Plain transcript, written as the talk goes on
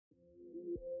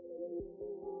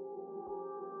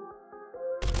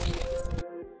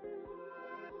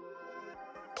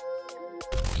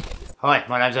Hi,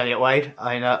 my name's Elliott Wade,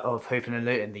 owner of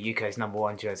Hoopin'n'Lootin, the UK's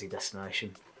 #1 jersey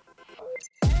destination.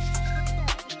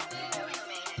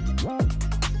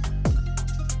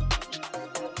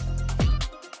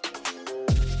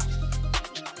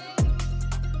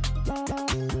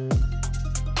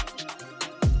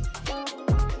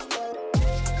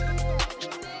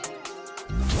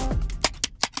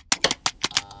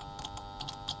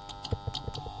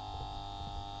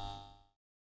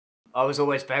 I was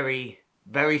always very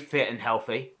fit and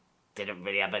healthy. Didn't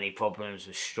really have any problems,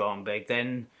 was strong, big.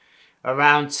 Then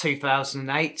around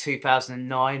 2008,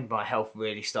 2009, my health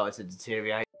really started to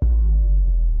deteriorate.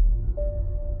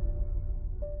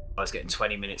 I was getting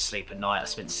 20 minutes sleep a night. I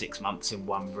spent 6 months in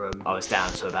one room. I was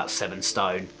down to about 7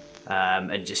 stone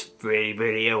and just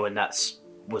really ill, and that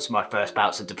was my first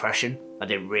bouts of depression. I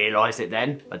didn't realise it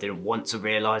then. I didn't want to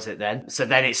realise it then. So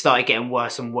then it started getting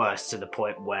worse and worse to the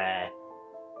point where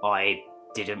I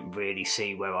didn't really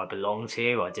see where I belonged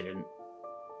here. I didn't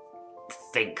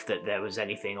think that there was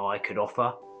anything I could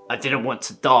offer. I didn't want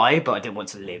to die, but I didn't want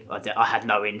to live. I had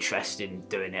no interest in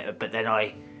doing it. But then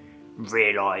I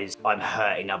realised I'm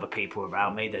hurting other people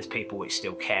around me. There's people which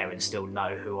still care and still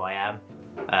know who I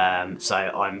am. So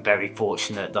I'm very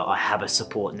fortunate that I have a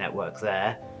support network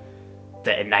there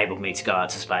that enabled me to go out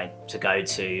to Spain, to go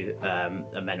to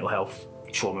a mental health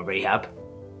trauma rehab.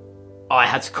 I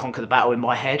had to conquer the battle in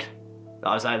my head.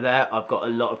 I was over there. I've got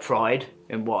a lot of pride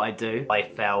in what I do. I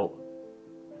felt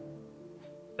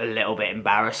a little bit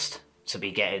embarrassed to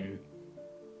be getting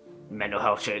mental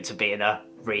health treatment, to be in a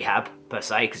rehab per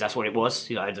se, because that's what it was.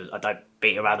 You know, I don't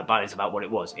beat around the bones about what it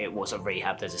was. It was a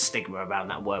rehab. There's a stigma around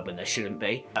that word when there shouldn't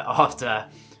be. After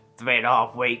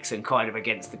 3.5 weeks and kind of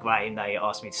against the grain, they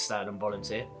asked me to stay on and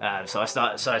volunteer. So I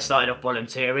started off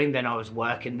volunteering. Then I was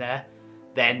working there.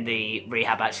 Then the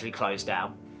rehab actually closed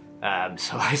down.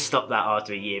 So I stopped that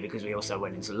after a year because we also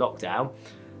went into lockdown.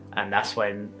 And that's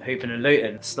when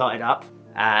Hoopin'n'Lootin started up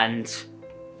and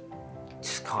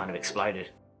just kind of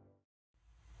exploded.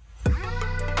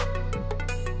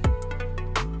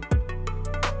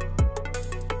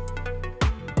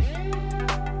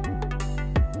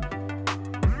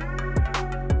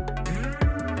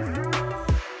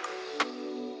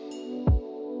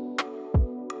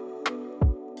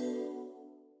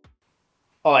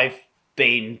 I've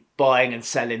been buying and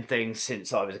selling things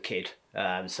since I was a kid.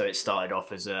 So it started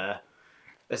off as a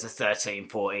 13,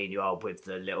 14-year-old with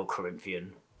the little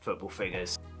Corinthian football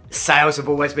figures. Sales have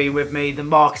always been with me. The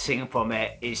marketing from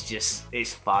it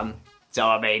is fun. So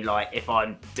I mean, like, if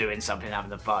I'm doing something, having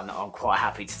the fun, I'm quite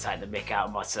happy to take the mick out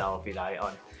of myself. You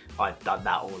know, I've done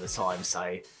that all the time.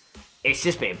 So it's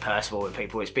just being personal with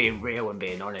people. It's being real and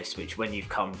being honest, which when you've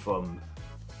come from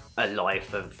a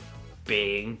life of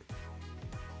being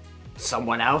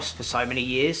someone else for so many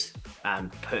years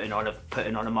and putting on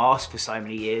a mask for so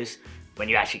many years, when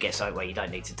you actually get something where you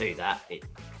don't need to do that,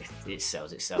 it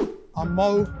sells itself. I'm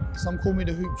Mo. Some call me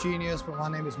the Hoop Genius, but my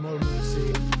name is Mo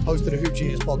Mooncey, host of the Hoop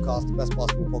Genius podcast, the best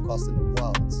basketball podcast in the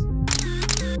world.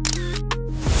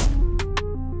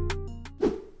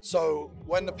 So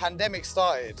when the pandemic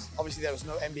started, obviously there was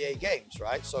no NBA games,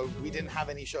 right? So we didn't have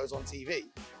any shows on TV.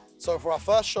 So for our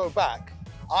first show back,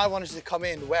 I wanted to come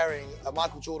in wearing a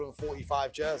Michael Jordan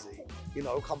 45 jersey, you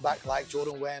know, come back like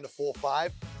Jordan wearing a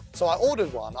 4-5. So I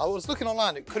ordered one. I was looking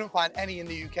online, I couldn't find any in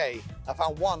the UK. I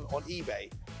found one on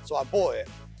eBay, so I bought it.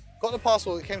 Got the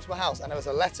parcel, it came to my house, and there was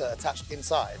a letter attached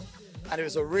inside. And it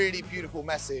was a really beautiful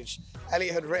message.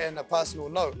 Elliott had written a personal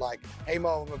note like, "Hey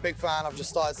Mo, I'm a big fan, I've just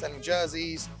started selling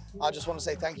jerseys. I just want to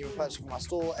say thank you for purchasing my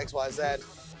store, XYZ.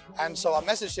 And so I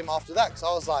messaged him after that, because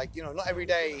I was like, you know, not every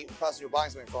day the person you're buying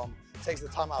something from takes the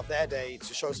time out of their day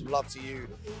to show some love to you.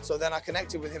 So then I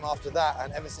connected with him after that,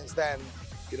 and ever since then,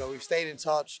 you know, we've stayed in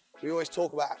touch. We always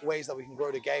talk about ways that we can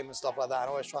grow the game and stuff like that, and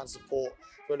always trying to support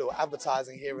for a little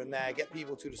advertising here and there, get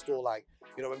people to the store. Like,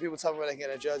 you know, when people tell me where they can get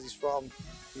their jerseys from,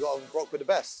 you got to rock with the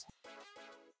best.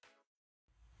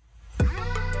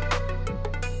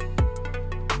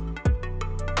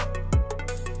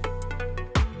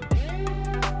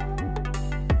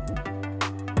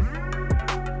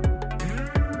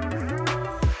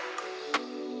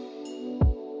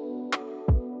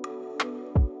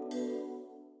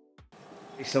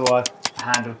 So I've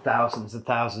handled thousands and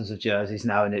thousands of jerseys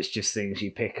now, and it's just things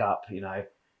you pick up, you know.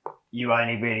 You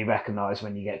only really recognise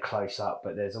when you get close up,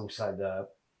 but there's also the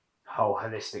whole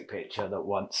holistic picture that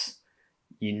once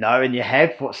you know in your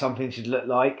head what something should look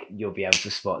like, you'll be able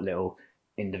to spot little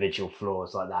individual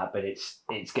flaws like that. But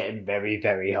it's getting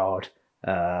very hard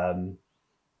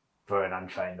for an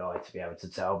untrained eye to be able to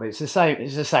tell. But it's the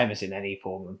same as in any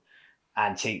form of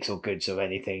antiques or goods or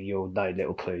anything. You'll know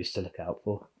little clues to look out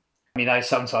for. You know,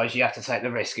 sometimes you have to take the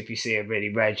risk if you see a really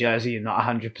rare jersey, you're not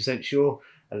 100% sure.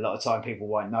 A lot of time people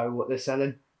won't know what they're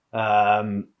selling.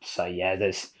 So yeah,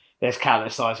 there's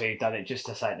countless times where you've done it just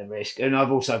to take the risk. And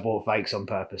I've also bought fakes on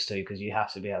purpose too, because you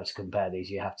have to be able to compare these.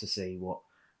 You have to see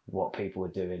what people are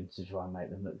doing to try and make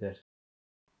them look good.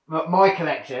 But my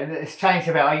collection, it's changed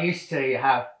a bit. I used to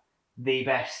have the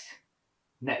best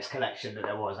Nets collection that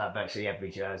there was. I had virtually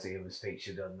every jersey was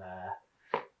featured on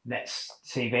Nets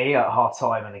TV at half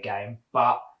time in the game.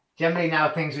 But generally now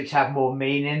things which have more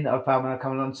meaning that I've found when I'm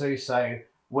coming on to. So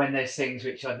when there's things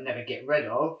which I'd never get rid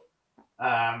of,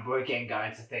 we're again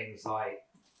going to things like,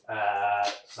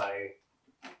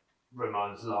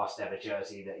 Ramon's last ever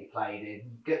jersey that he played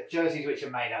in. Jerseys which are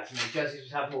made out to me. Jerseys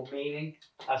which have more meaning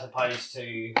as opposed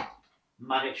to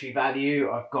monetary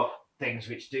value. I've got things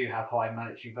which do have high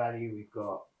monetary value. We've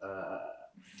got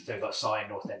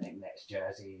signed authentic Nets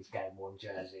jerseys, game worn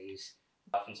jerseys.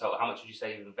 How much would you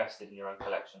say you've invested in your own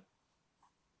collection?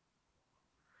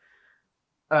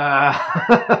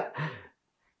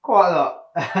 Quite a lot.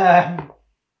 4,000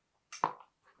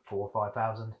 or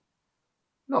 5,000.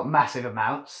 Not massive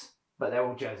amounts, but they're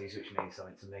all jerseys which mean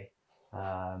something to me.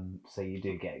 So you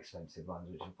do get expensive ones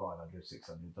which are $500,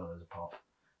 $600 a pop.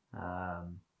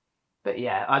 But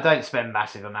yeah, I don't spend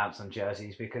massive amounts on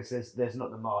jerseys because there's not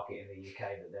the market in the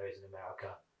UK that there is in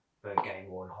America for game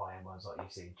worn high end ones, like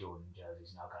you've seen Jordan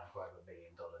jerseys now going for over $1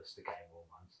 million for game worn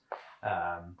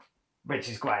ones, which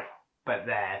is great. But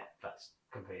that's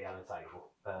completely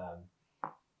unattainable.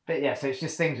 But yeah, so it's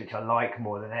just things which I like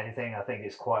more than anything. I think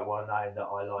it's quite well known that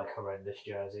I like horrendous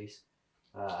jerseys.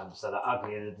 So the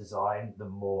uglier the design, the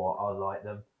more I like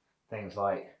them. Things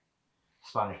like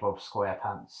SpongeBob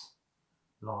SquarePants,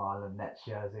 Long Island Nets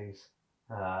jerseys.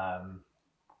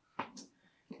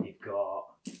 You've got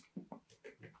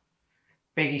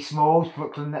Biggie Smalls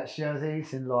Brooklyn Nets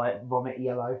jerseys in like vomit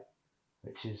yellow,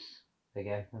 which is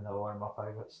again another one of my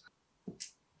favourites.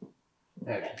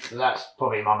 Okay, so that's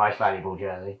probably my most valuable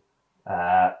jersey,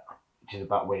 which is a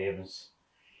Buck Williams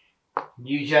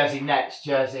New Jersey Nets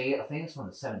jersey. I think it's from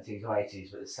the 70s or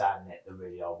 80s, but the sand knit, the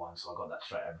really old one, so I got that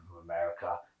straight over from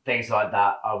America. Things like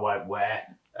that I won't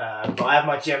wear. But I have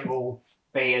my general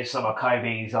beaters, some of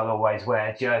Kobe's I'll always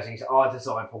wear. Jerseys are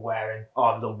designed for wearing.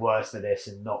 I'm the worst at this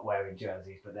and not wearing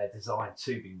jerseys, but they're designed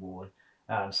to be worn.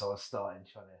 So I was starting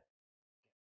trying to...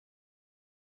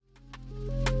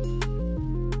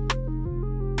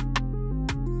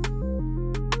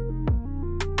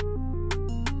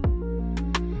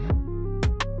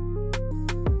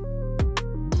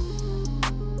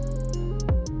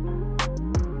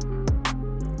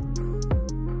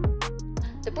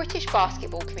 The British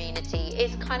basketball community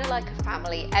is kind of like a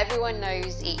family. Everyone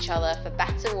knows each other for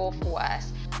better or for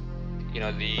worse. You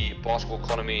know, the basketball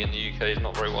economy in the UK is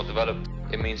not very well developed.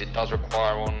 It means it does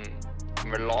rely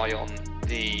on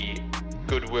the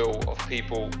goodwill of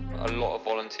people, a lot of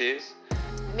volunteers.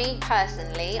 Me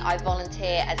personally, I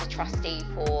volunteer as a trustee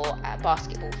for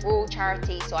Basketball for All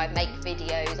charity, so I make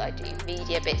videos, I do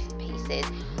media bits and pieces.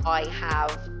 I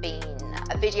have been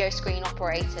a video screen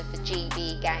operator for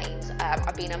GB games.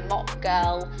 I've been a mop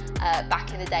girl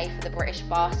back in the day for the British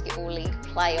Basketball League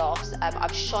playoffs.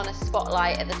 I've shone a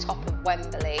spotlight at the top of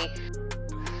Wembley.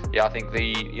 Yeah, I think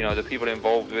the people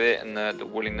involved with it and the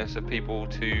willingness of people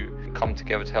to come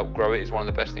together to help grow it is one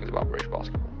of the best things about British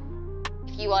basketball.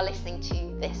 If you are listening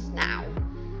to this now,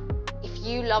 if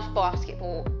you love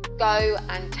basketball, go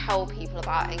and tell people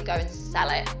about it and go and sell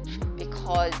it,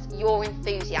 because your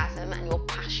enthusiasm and your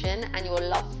passion and your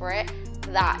love for it,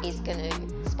 that is going to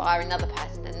inspire another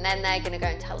person, and then they're going to go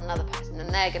and tell another person,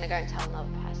 and they're going to go and tell another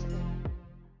person.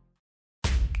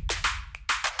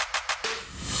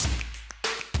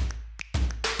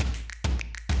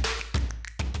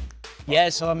 Yeah,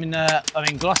 so I'm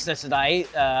in Gloucester today,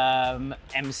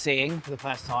 MCing for the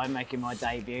first time, making my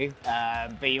debut.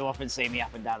 But you often see me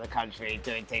up and down the country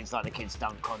doing things like the kids'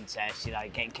 dunk contest, you know,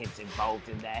 getting kids involved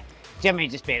in there. Generally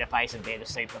just being a face and being a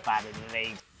super fan of the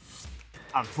league.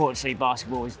 Unfortunately,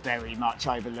 basketball is very much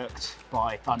overlooked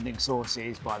by funding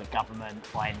sources, by the government,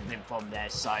 by anything from there.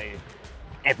 So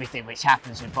everything which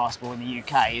happens with basketball in the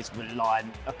UK is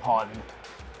reliant upon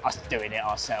us doing it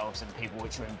ourselves and people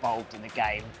which are involved in the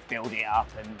game, building it up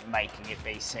and making it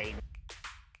be seen.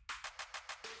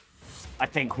 I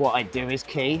think what I do is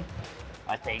key.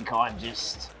 I think I'm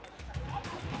just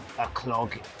a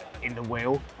clog in the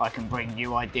wheel. I can bring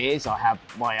new ideas. I have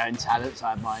my own talents.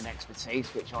 I have my own expertise,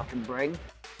 which I can bring.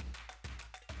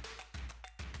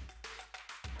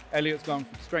 Elliott's gone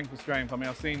from strength to strength. I mean,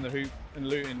 I've seen the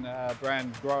Hoopin'n'Lootin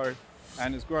brand grow,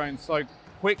 and it's growing so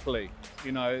quickly.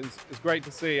 You know, it's great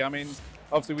to see. I mean,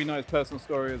 obviously we know his personal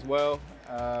story as well.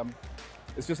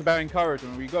 it's just about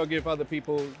encouragement. We've got to give other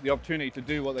people the opportunity to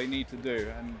do what they need to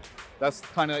do. And that's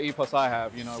kind of ethos I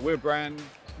have. You know, we're a brand,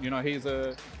 you know, he's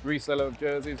a reseller of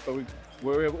jerseys, but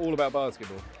we're all about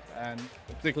basketball, and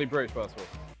particularly British basketball.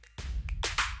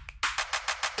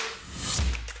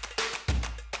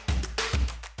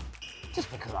 Just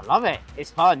because I love it.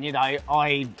 It's fun, you know.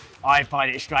 I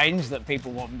find it strange that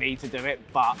people want me to do it,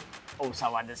 but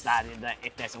also understanding that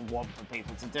if there's a want for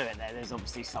people to do it, there's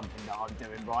obviously something that I'm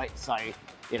doing right. So,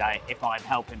 you know, if I'm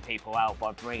helping people out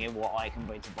by bringing what I can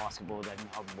bring to basketball, then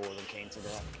I'm more than keen to do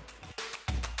it.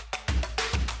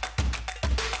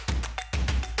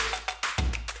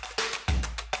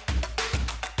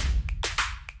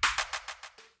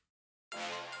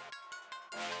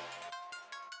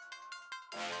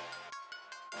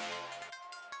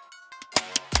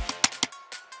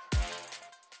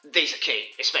 These are key,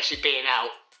 especially being out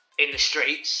in the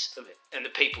streets and the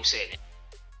people seeing it.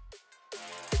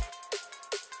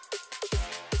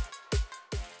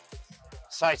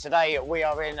 So today we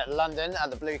are in London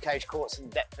at the Blue Cage Courts in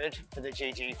Deptford for the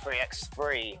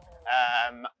GG3X3.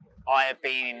 I have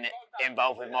been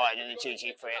involved with Martin in the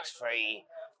GG3X3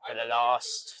 for the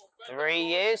last 3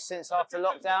 years since after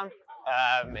lockdown.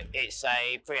 It's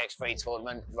a 3x3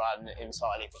 tournament run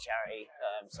entirely for charity,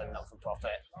 so not for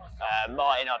profit.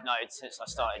 Martin I've known since I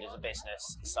started as a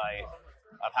business, so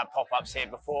I've had pop-ups here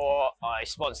before. I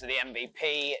sponsor the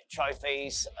MVP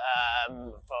trophies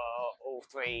for all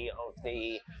 3 of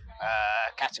the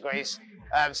categories.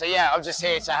 So yeah, I'm just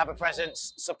here to have a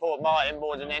presence, support Martin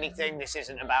more than anything. This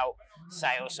isn't about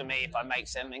sales for me. If I make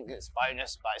something, it's a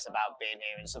bonus, but it's about being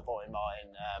here and supporting Martin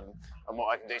and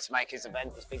what I can do to make his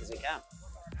event as big as it can.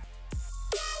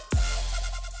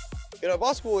 You know,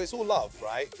 basketball, it's all love,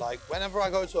 right? Like, whenever I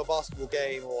go to a basketball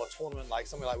game or a tournament like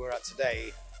something like we're at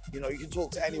today, you know, you can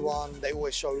talk to anyone, they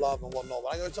always show love and whatnot.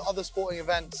 When I go to other sporting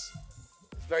events,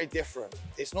 it's very different.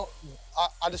 It's not,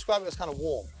 I describe it as kind of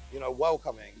warm, you know,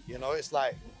 welcoming. You know, it's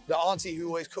like the auntie who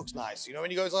always cooks nice. You know,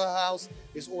 when you go to her house,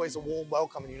 it's always a warm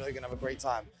welcome and you know you're gonna have a great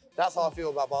time. That's how I feel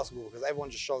about basketball, because everyone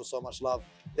just shows so much love.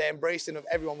 They're embracing of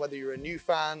everyone, whether you're a new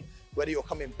fan, whether you're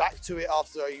coming back to it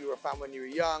after you were a fan when you were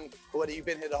young, or whether you've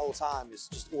been here the whole time. It's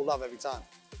just all love every time.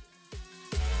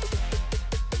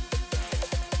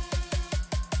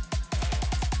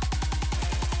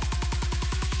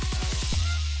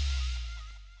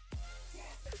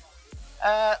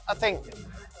 I think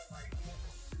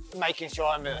making sure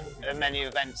I'm at as many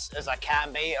events as I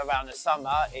can be around the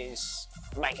summer is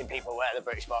making people aware of the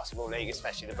British Basketball League,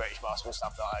 especially the British basketball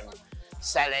stuff that I'm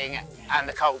selling and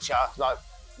the culture. Like,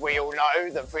 we all know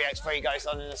that 3x3 goes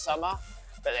on in the summer,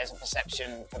 but there's a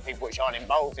perception for people which aren't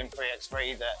involved in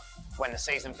 3x3 that when the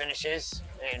season finishes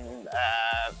in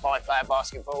 5-player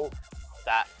basketball,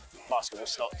 that basketball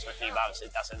stops for a few months.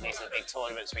 It doesn't. These are the big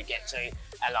tournaments we get to,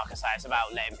 and like I say, it's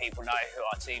about letting people know who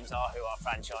our teams are, who our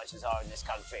franchises are in this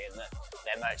country, and that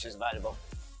their merch is available.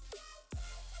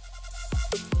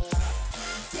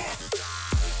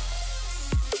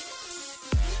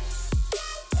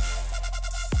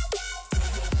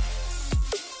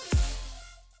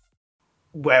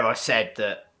 Where I said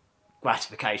that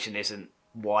gratification isn't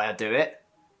why I do it,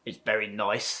 it's very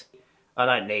nice. I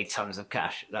don't need tons of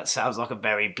cash. That sounds like a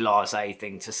very blasé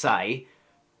thing to say,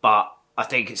 but I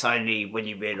think it's only when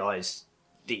you realise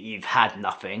that you've had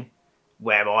nothing,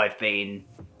 where I've been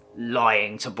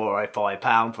lying to borrow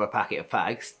 £5 for a packet of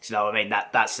fags. Do you know what I mean?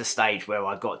 That's the stage where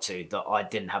I got to, that I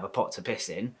didn't have a pot to piss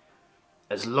in.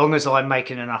 As long as I'm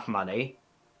making enough money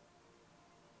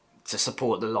to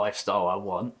support the lifestyle I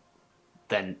want,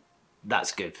 then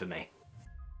that's good for me.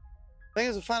 I think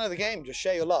as a fan of the game, just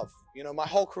share your love. You know, my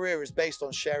whole career is based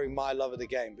on sharing my love of the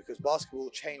game, because basketball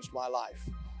changed my life.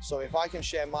 So if I can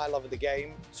share my love of the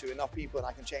game to enough people, and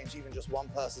I can change even just one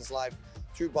person's life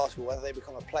through basketball, whether they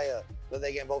become a player, whether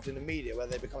they get involved in the media,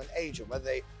 whether they become an agent, whether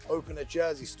they open a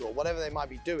jersey store, whatever they might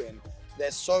be doing,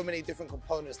 there's so many different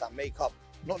components that make up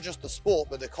not just the sport,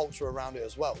 but the culture around it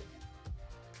as well.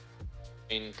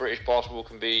 I mean, British basketball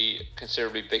can be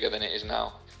considerably bigger than it is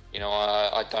now. You know,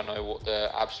 I don't know what the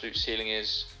absolute ceiling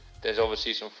is. There's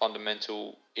obviously some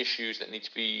fundamental issues that need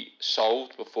to be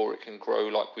solved before it can grow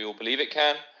like we all believe it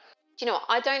can. Do you know what?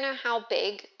 I don't know how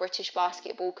big British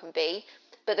basketball can be,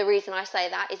 but the reason I say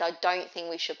that is I don't think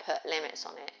we should put limits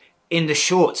on it. In the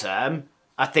short term,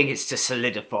 I think it's to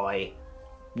solidify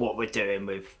what we're doing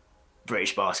with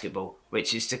British basketball,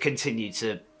 which is to continue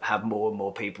to have more and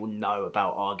more people know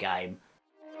about our game